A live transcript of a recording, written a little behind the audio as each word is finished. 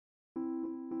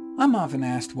I'm often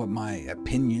asked what my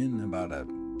opinion about a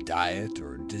diet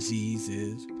or disease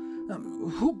is.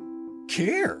 Who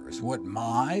cares what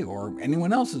my or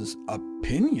anyone else's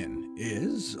opinion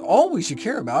is? All we should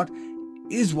care about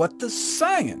is what the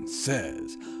science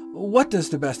says. What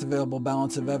does the best available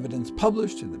balance of evidence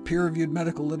published in the peer-reviewed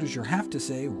medical literature have to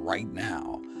say right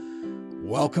now?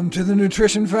 Welcome to the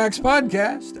Nutrition Facts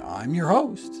Podcast. I'm your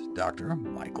host, Dr.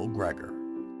 Michael Greger.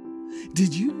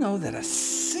 Did you know that a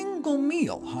single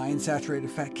meal high in saturated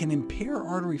fat can impair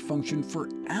artery function for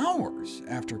hours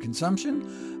after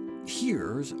consumption?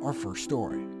 Here's our first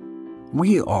story.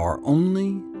 We are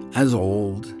only as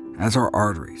old as our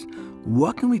arteries.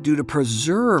 What can we do to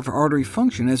preserve artery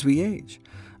function as we age?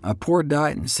 A poor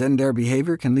diet and sedentary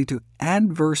behavior can lead to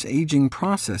adverse aging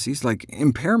processes like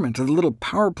impairment of the little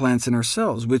power plants in our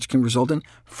cells, which can result in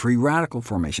free radical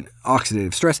formation,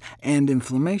 oxidative stress, and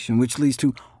inflammation, which leads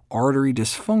to artery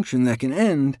dysfunction that can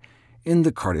end in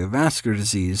the cardiovascular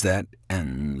disease that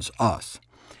ends us.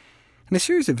 In a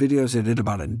series of videos I did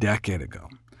about a decade ago,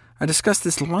 I discussed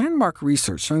this landmark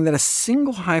research showing that a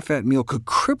single high-fat meal could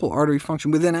cripple artery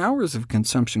function within hours of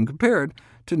consumption compared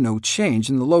to no change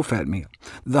in the low-fat meal.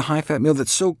 The high-fat meal that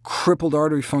so crippled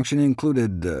artery function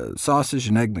included sausage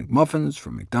and egg McMuffins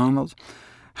from McDonald's.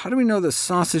 How do we know the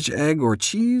sausage, egg, or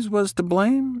cheese was to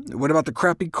blame? What about the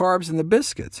crappy carbs in the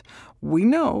biscuits? We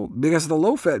know because the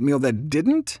low-fat meal that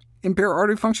didn't impair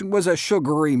artery function was a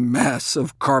sugary mess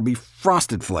of carby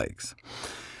frosted flakes.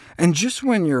 And just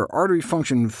when your artery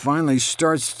function finally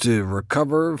starts to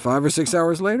recover 5 or 6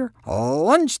 hours later,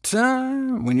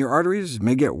 lunchtime, when your arteries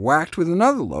may get whacked with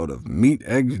another load of meat,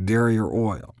 eggs, dairy, or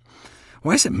oil.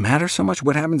 Why does it matter so much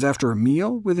what happens after a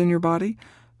meal within your body?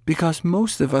 Because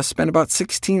most of us spend about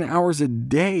 16 hours a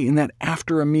day in that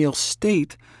after-a-meal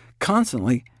state,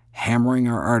 constantly hammering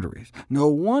our arteries. No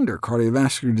wonder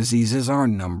cardiovascular disease is our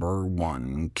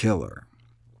 #1 killer.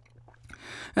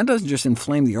 That doesn't just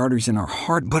inflame the arteries in our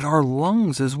heart, but our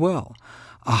lungs as well.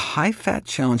 A high-fat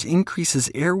challenge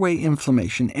increases airway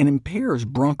inflammation and impairs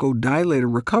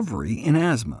bronchodilator recovery in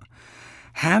asthma.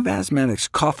 Have asthmatics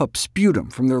cough up sputum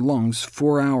from their lungs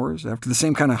 4 hours after the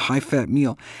same kind of high-fat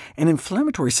meal, and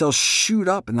inflammatory cells shoot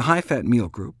up in the high-fat meal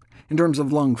group. In terms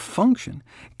of lung function,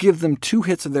 give them 2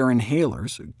 hits of their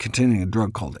inhalers, containing a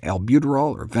drug called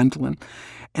albuterol or Ventolin,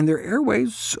 and their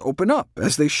airways open up,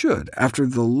 as they should, after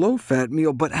the low-fat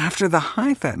meal. But after the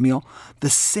high-fat meal, the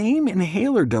same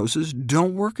inhaler doses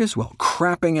don't work as well,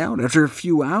 crapping out after a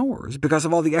few hours because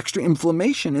of all the extra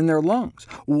inflammation in their lungs.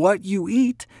 What you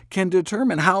eat can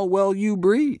determine how well you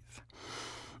breathe.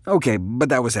 OK, but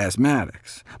that was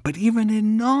asthmatics. But even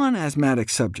in non-asthmatic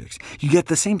subjects, you get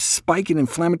the same spike in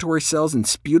inflammatory cells and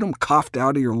sputum coughed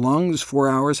out of your lungs 4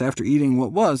 hours after eating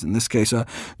what was, in this case, a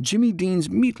Jimmy Dean's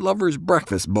Meat Lover's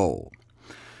breakfast bowl.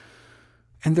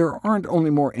 And there aren't only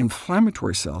more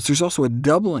inflammatory cells, there's also a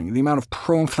doubling in the amount of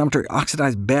pro-inflammatory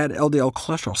oxidized bad LDL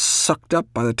cholesterol sucked up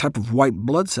by the type of white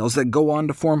blood cells that go on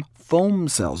to form foam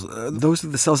cells. Those are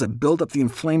the cells that build up the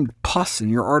inflamed pus in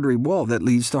your artery wall that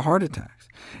leads to heart attacks.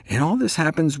 And all this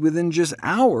happens within just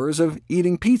hours of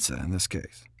eating pizza, in this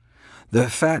case. The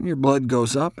fat in your blood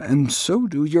goes up, and so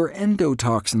do your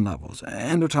endotoxin levels.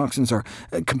 Endotoxins are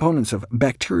components of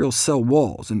bacterial cell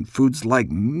walls, and foods like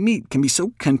meat can be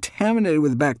so contaminated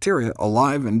with bacteria,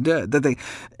 alive and dead, that they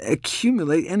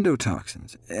accumulate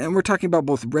endotoxins. And we're talking about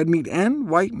both red meat and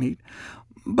white meat.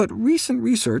 But recent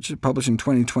research, published in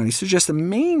 2020, suggests the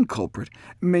main culprit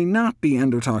may not be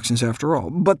endotoxins after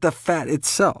all, but the fat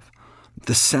itself.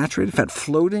 The saturated fat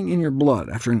floating in your blood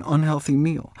after an unhealthy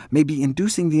meal may be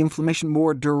inducing the inflammation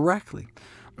more directly.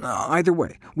 Either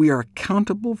way, we are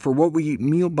accountable for what we eat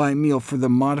meal by meal for the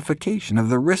modification of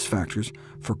the risk factors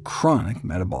for chronic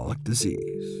metabolic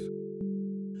disease.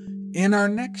 In our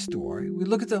next story, we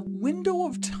look at the window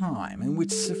of time in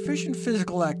which sufficient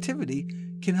physical activity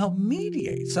can help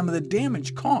mediate some of the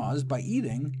damage caused by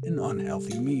eating an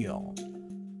unhealthy meal.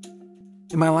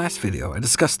 In my last video, I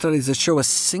discussed studies that show a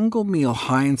single meal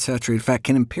high in saturated fat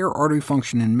can impair artery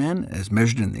function in men, as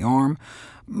measured in the arm,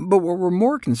 but what we're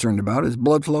more concerned about is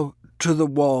blood flow to the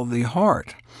wall of the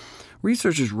heart.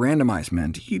 Researchers randomized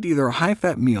men to eat either a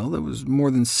high-fat meal that was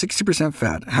more than 60%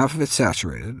 fat, half of it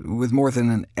saturated, with more than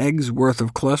an egg's worth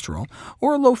of cholesterol,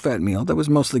 or a low-fat meal that was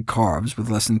mostly carbs with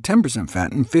less than 10%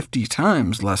 fat and 50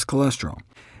 times less cholesterol.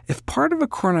 If part of a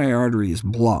coronary artery is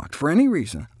blocked for any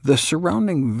reason, the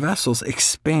surrounding vessels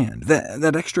expand.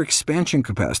 That extra expansion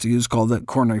capacity is called the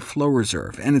coronary flow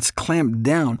reserve, and it's clamped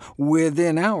down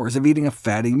within hours of eating a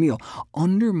fatty meal,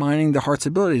 undermining the heart's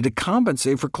ability to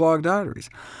compensate for clogged arteries.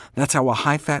 That's how a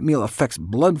high-fat meal affects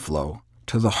blood flow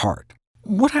to the heart.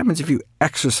 What happens if you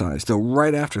exercise, though,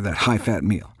 right after that high-fat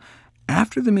meal?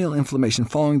 After-the-meal inflammation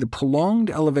following the prolonged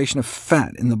elevation of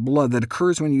fat in the blood that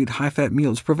occurs when you eat high-fat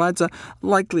meals provides a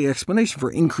likely explanation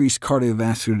for increased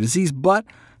cardiovascular disease, but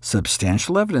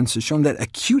substantial evidence has shown that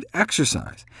acute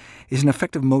exercise is an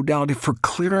effective modality for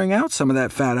clearing out some of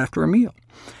that fat after a meal.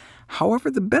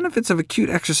 However, the benefits of acute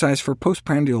exercise for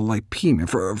postprandial lipemia,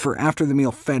 for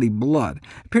after-the-meal fatty blood,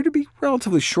 appear to be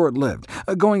relatively short-lived.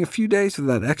 Going a few days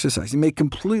without exercise may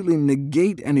completely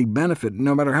negate any benefit,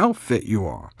 no matter how fit you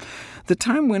are. The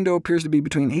time window appears to be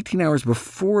between 18 hours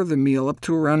before the meal up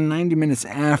to around 90 minutes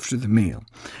after the meal.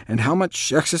 And how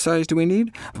much exercise do we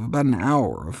need? About an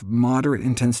hour of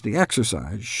moderate-intensity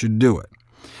exercise should do it.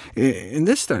 In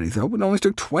this study, though, it only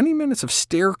took 20 minutes of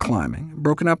stair climbing,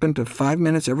 broken up into 5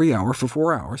 minutes every hour for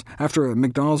 4 hours, after a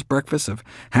McDonald's breakfast of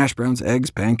hash browns, eggs,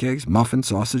 pancakes, muffins,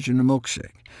 sausage, and a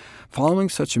milkshake. Following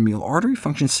such a meal, artery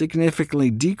function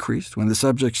significantly decreased when the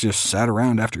subjects just sat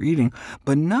around after eating,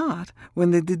 but not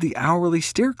when they did the hourly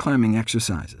stair-climbing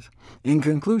exercises. In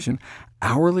conclusion,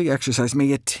 hourly exercise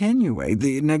may attenuate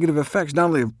the negative effects not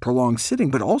only of prolonged sitting,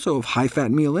 but also of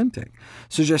high-fat meal intake,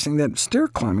 suggesting that stair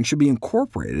climbing should be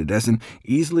incorporated as an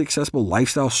easily accessible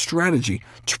lifestyle strategy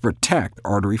to protect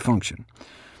artery function.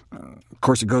 Of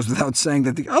course, it goes without saying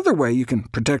that the other way you can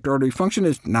protect artery function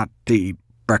is not to eat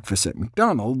breakfast at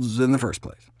McDonald's in the first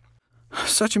place.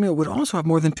 Such a meal would also have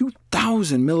more than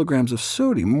 2,000 milligrams of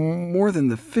sodium, more than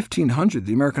the 1,500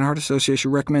 the American Heart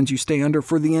Association recommends you stay under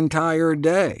for the entire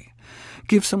day.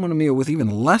 Give someone a meal with even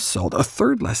less salt, a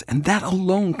third less, and that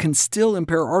alone can still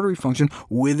impair artery function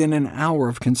within an hour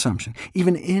of consumption,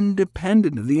 even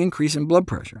independent of the increase in blood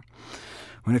pressure.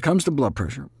 When it comes to blood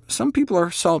pressure, some people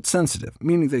are salt-sensitive,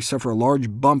 meaning they suffer a large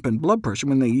bump in blood pressure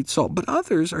when they eat salt, but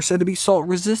others are said to be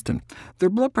salt-resistant.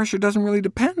 Their blood pressure doesn't really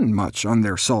depend much on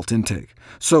their salt intake.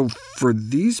 So for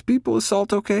these people, is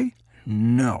salt okay?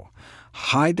 No.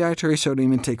 High dietary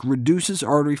sodium intake reduces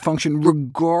artery function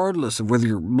regardless of whether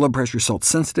your blood pressure is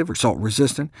salt-sensitive or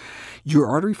salt-resistant. Your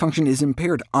artery function is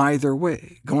impaired either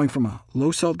way, going from a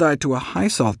low-salt diet to a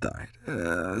high-salt diet.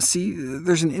 See,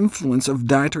 there's an influence of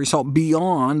dietary salt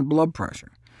beyond blood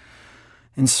pressure.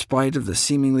 In spite of the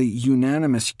seemingly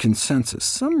unanimous consensus,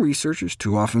 some researchers,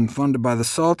 too often funded by the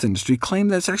salt industry, claim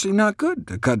that it's actually not good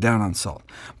to cut down on salt.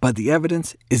 But the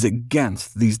evidence is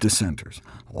against these dissenters.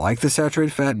 Like the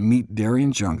saturated fat, meat, dairy,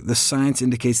 and junk, the science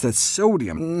indicates that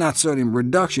sodium, not sodium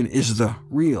reduction, is the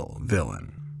real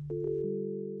villain.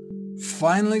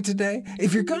 Finally today,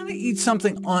 if you're going to eat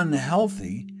something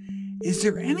unhealthy, is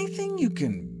there anything you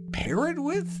can pair it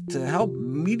with to help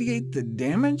mediate the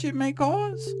damage it may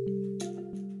cause?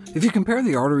 If you compare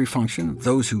the artery function of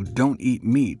those who don't eat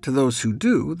meat to those who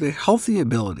do, the healthy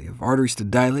ability of arteries to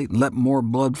dilate and let more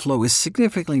blood flow is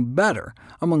significantly better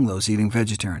among those eating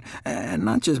vegetarian, and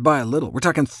not just by a little. We're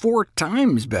talking 4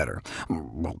 times better.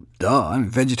 Well, duh.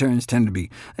 Vegetarians tend to be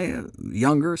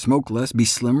younger, smoke less, be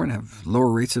slimmer, and have lower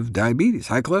rates of diabetes,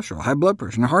 high cholesterol, high blood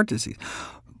pressure, and heart disease.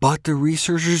 But the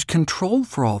researchers controlled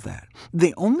for all that.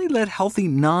 They only let healthy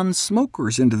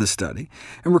non-smokers into the study,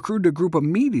 and recruited a group of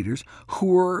meat-eaters who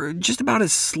were just about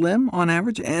as slim on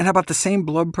average, and about the same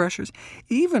blood pressures,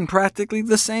 even practically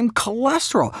the same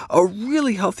cholesterol, a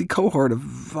really healthy cohort of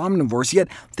omnivores, yet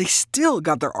they still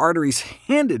got their arteries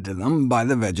handed to them by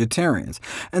the vegetarians.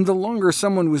 And the longer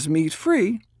someone was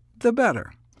meat-free, the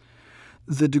better.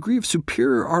 The degree of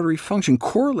superior artery function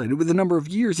correlated with the number of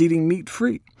years eating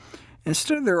meat-free.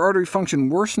 Instead of their artery function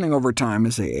worsening over time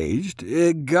as they aged,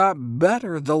 it got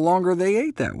better the longer they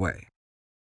ate that way.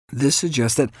 This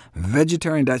suggests that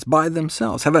vegetarian diets by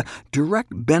themselves have a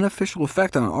direct beneficial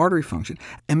effect on artery function,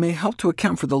 and may help to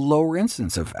account for the lower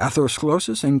incidence of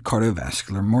atherosclerosis and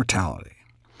cardiovascular mortality.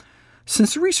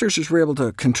 Since the researchers were able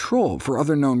to control for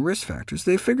other known risk factors,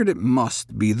 they figured it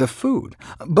must be the food.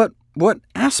 But what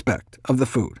aspect of the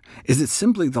food? Is it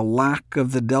simply the lack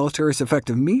of the deleterious effect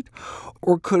of meat?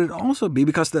 Or could it also be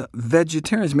because the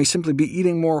vegetarians may simply be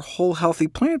eating more whole, healthy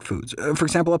plant foods, for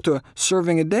example, up to a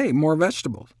serving a day, more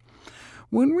vegetables?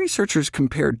 When researchers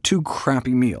compared 2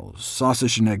 crappy meals,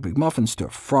 sausage and egg McMuffins, to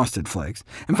Frosted Flakes,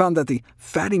 and found that the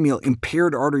fatty meal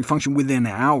impaired artery function within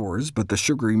hours, but the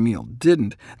sugary meal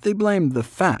didn't, they blamed the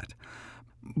fat.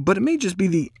 But it may just be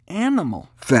the animal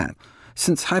fat,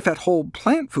 since high-fat whole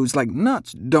plant foods like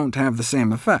nuts don't have the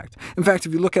same effect. In fact,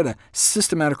 if you look at a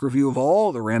systematic review of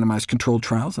all the randomized controlled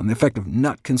trials on the effect of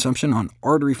nut consumption on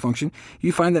artery function,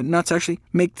 you find that nuts actually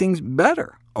make things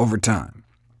better over time.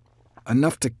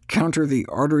 Enough to counter the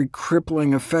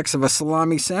artery-crippling effects of a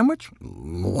salami sandwich?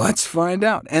 Let's find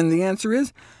out. And the answer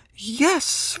is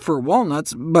Yes for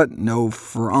walnuts, but no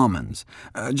for almonds.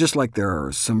 Just like there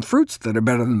are some fruits that are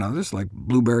better than others, like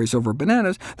blueberries over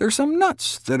bananas, there are some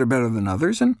nuts that are better than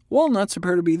others, and walnuts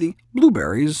appear to be the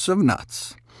blueberries of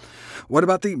nuts. What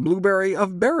about the blueberry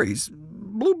of berries?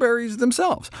 Blueberries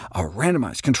themselves. A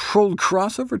randomized controlled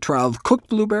crossover trial of cooked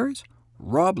blueberries,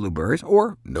 raw blueberries,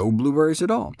 or no blueberries at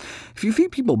all. If you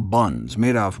feed people buns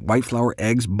made of white flour,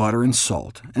 eggs, butter, and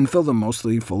salt, and fill them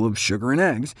mostly full of sugar and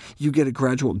eggs, you get a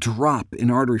gradual drop in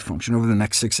artery function over the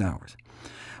next 6 hours.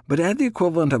 But add the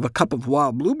equivalent of a cup of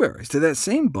wild blueberries to that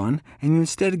same bun, and you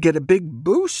instead get a big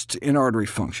boost in artery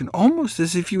function, almost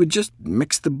as if you had just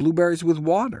mixed the blueberries with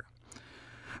water.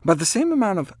 About the same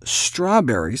amount of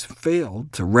strawberries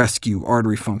failed to rescue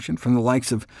artery function from the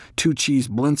likes of 2 cheese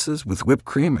blintzes with whipped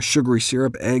cream, a sugary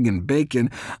syrup, egg, and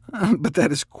bacon, but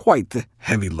that is quite the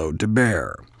heavy load to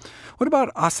bear. What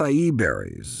about acai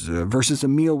berries versus a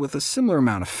meal with a similar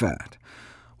amount of fat?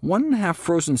 1½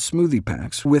 frozen smoothie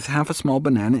packs with half a small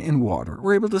banana in water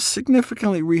were able to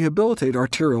significantly rehabilitate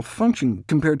arterial function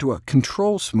compared to a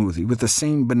control smoothie with the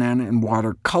same banana and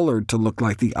water colored to look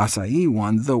like the acai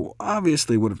one, though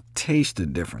obviously would have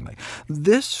tasted differently.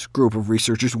 This group of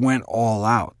researchers went all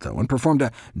out, though, and performed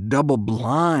a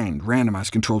double-blind randomized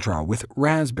control trial with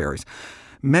raspberries,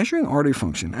 measuring artery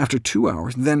function after 2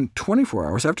 hours, then 24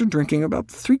 hours after drinking about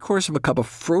 3/4 of a cup of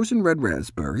frozen red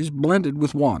raspberries blended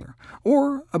with water,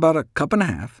 or about a cup and a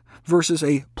half, versus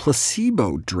a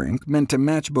placebo drink meant to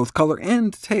match both color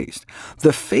and taste.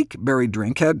 The fake berry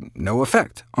drink had no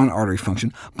effect on artery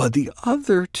function, but the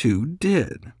other two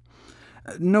did.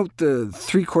 Note the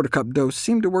 3/4 cup dose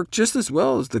seemed to work just as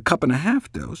well as the cup and a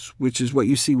half dose, which is what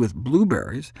you see with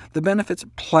blueberries. The benefits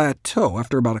plateau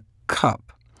after about a cup.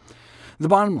 The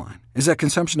bottom line is that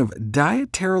consumption of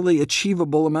dietarily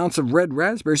achievable amounts of red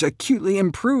raspberries acutely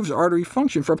improves artery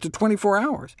function for up to 24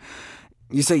 hours.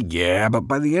 You say, yeah, but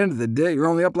by the end of the day, you're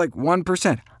only up like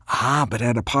 1%. But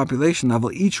at a population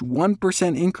level, each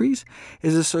 1% increase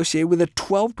is associated with a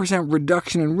 12%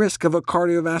 reduction in risk of a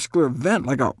cardiovascular event,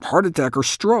 like a heart attack or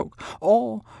stroke,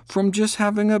 all from just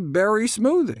having a berry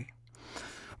smoothie.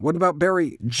 What about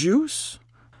berry juice?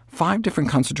 5 different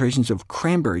concentrations of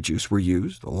cranberry juice were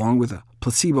used, along with a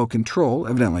placebo control,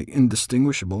 evidently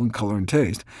indistinguishable in color and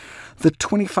taste. The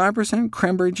 25%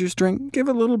 cranberry juice drink gave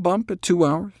a little bump at 2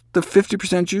 hours. The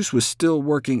 50% juice was still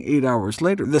working 8 hours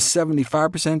later. The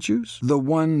 75% juice, the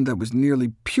one that was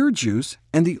nearly pure juice,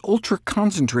 and the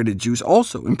ultra-concentrated juice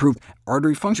also improved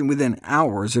artery function within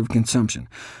hours of consumption.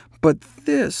 But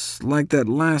this, like that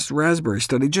last raspberry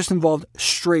study, just involved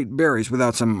straight berries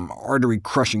without some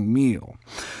artery-crushing meal.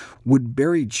 Would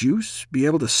berry juice be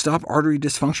able to stop artery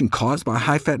dysfunction caused by a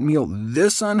high-fat meal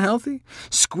this unhealthy,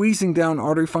 squeezing down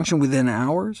artery function within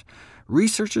hours?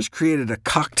 Researchers created a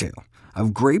cocktail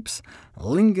of grapes,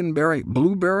 lingonberry,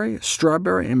 blueberry,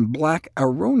 strawberry, and black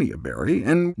aronia berry,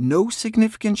 and no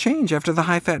significant change after the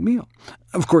high-fat meal.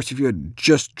 Of course, if you had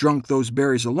just drunk those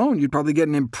berries alone, you'd probably get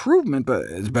an improvement, but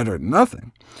it's better than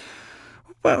nothing.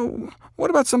 Well, what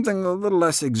about something a little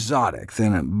less exotic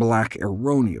than black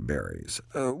aronia berries?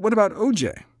 What about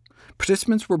OJ?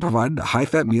 Participants were provided a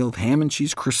high-fat meal of ham and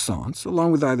cheese croissants,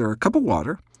 along with either a cup of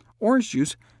water, orange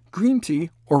juice, green tea,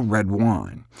 or red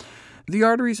wine. The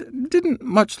arteries didn't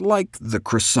much like the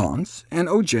croissants, and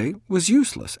OJ was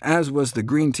useless, as was the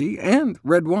green tea and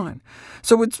red wine,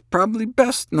 so it's probably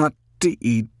best not to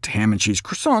eat ham and cheese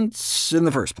croissants in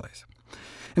the first place.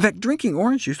 In fact, drinking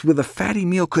orange juice with a fatty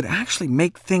meal could actually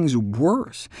make things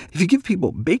worse. If you give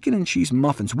people bacon and cheese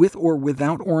muffins with or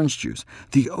without orange juice,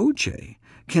 the OJ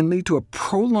can lead to a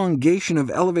prolongation of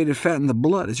elevated fat in the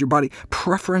blood, as your body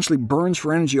preferentially burns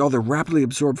for energy all the rapidly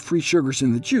absorbed free sugars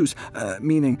in the juice,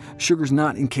 meaning sugars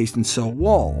not encased in cell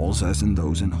walls, as in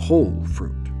those in whole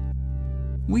fruit.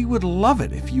 We would love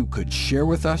it if you could share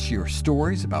with us your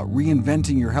stories about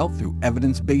reinventing your health through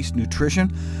evidence-based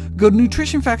nutrition. Go to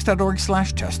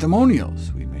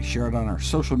nutritionfacts.org/testimonials. We may share it on our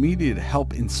social media to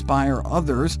help inspire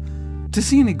others. To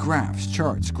see any graphs,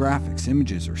 charts, graphics,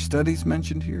 images, or studies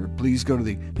mentioned here, please go to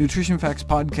the Nutrition Facts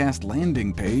Podcast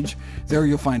landing page. There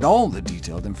you'll find all the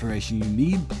detailed information you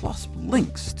need, plus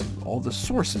links to all the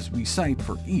sources we cite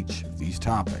for each of these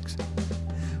topics.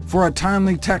 For a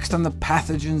timely text on the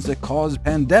pathogens that cause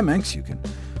pandemics, you can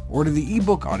order the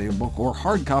ebook, audiobook, or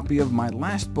hard copy of my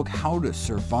last book, How to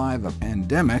Survive a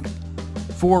Pandemic.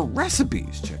 For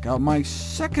recipes, check out my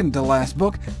second-to-last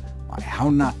book, my How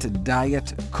Not to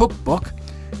Diet cookbook.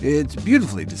 It's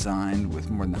beautifully designed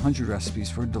with more than 100 recipes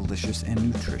for delicious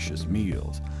and nutritious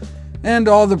meals. And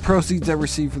all the proceeds I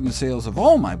receive from the sales of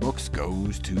all my books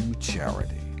goes to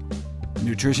charity.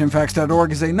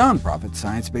 NutritionFacts.org is a nonprofit,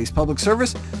 science-based public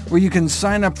service where you can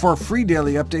sign up for free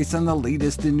daily updates on the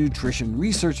latest in nutrition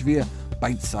research via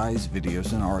bite-sized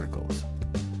videos and articles.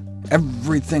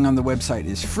 Everything on the website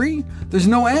is free. There's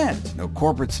no ads, no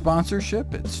corporate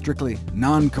sponsorship. It's strictly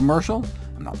non-commercial.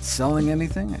 I'm not selling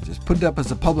anything. I just put it up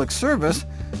as a public service,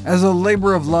 as a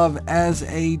labor of love, as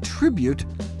a tribute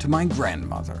to my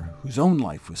grandmother, whose own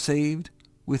life was saved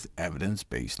with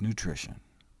evidence-based nutrition.